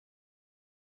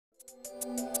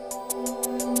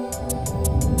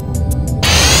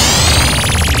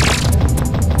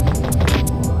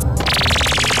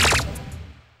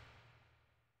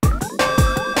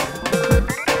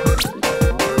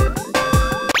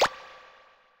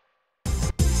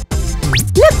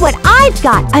Look what I've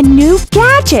got! A new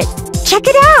gadget! Check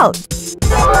it out!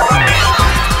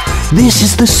 This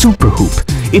is the Super Hoop.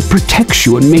 It protects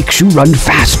you and makes you run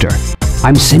faster.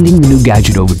 I'm sending the new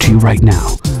gadget over to you right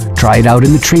now. Try it out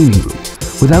in the training room.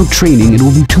 Without training, it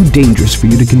will be too dangerous for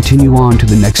you to continue on to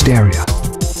the next area.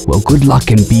 Well, good luck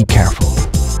and be careful.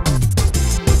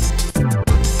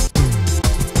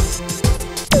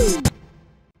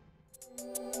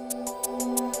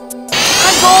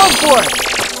 I'm going for it!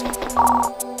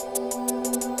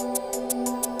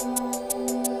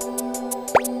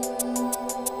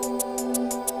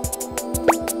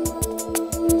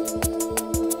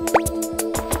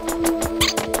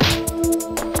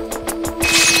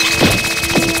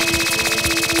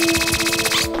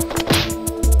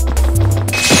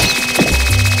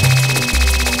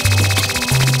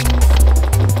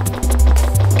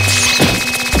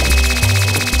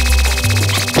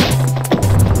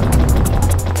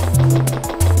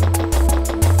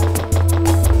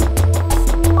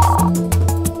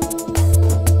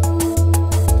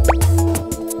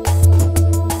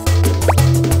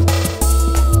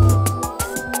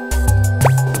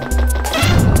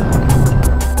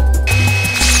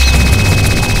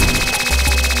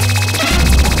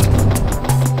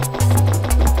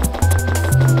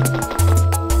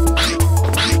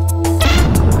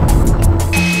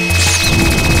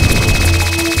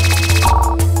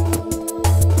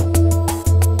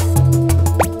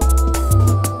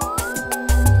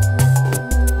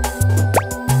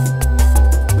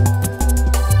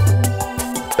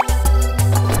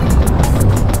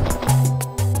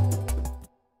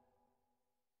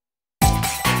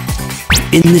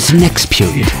 In this next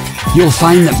period, you'll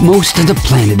find that most of the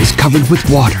planet is covered with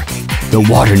water. The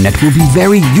water net will be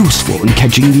very useful in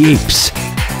catching the apes.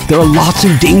 There are lots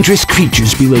of dangerous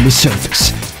creatures below the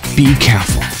surface. Be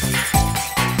careful.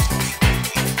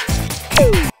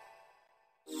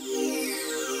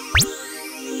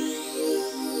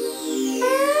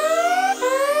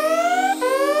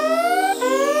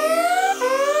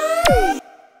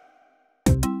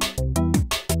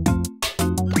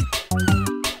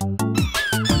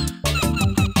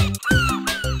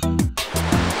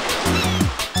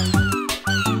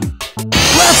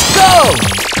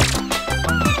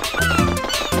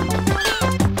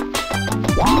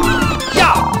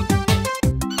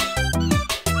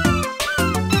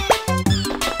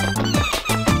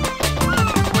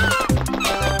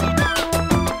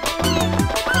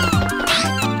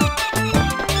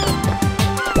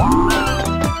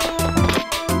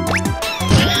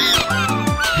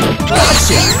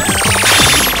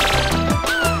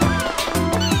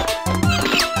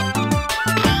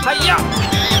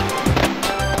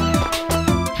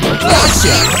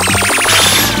 Gotcha!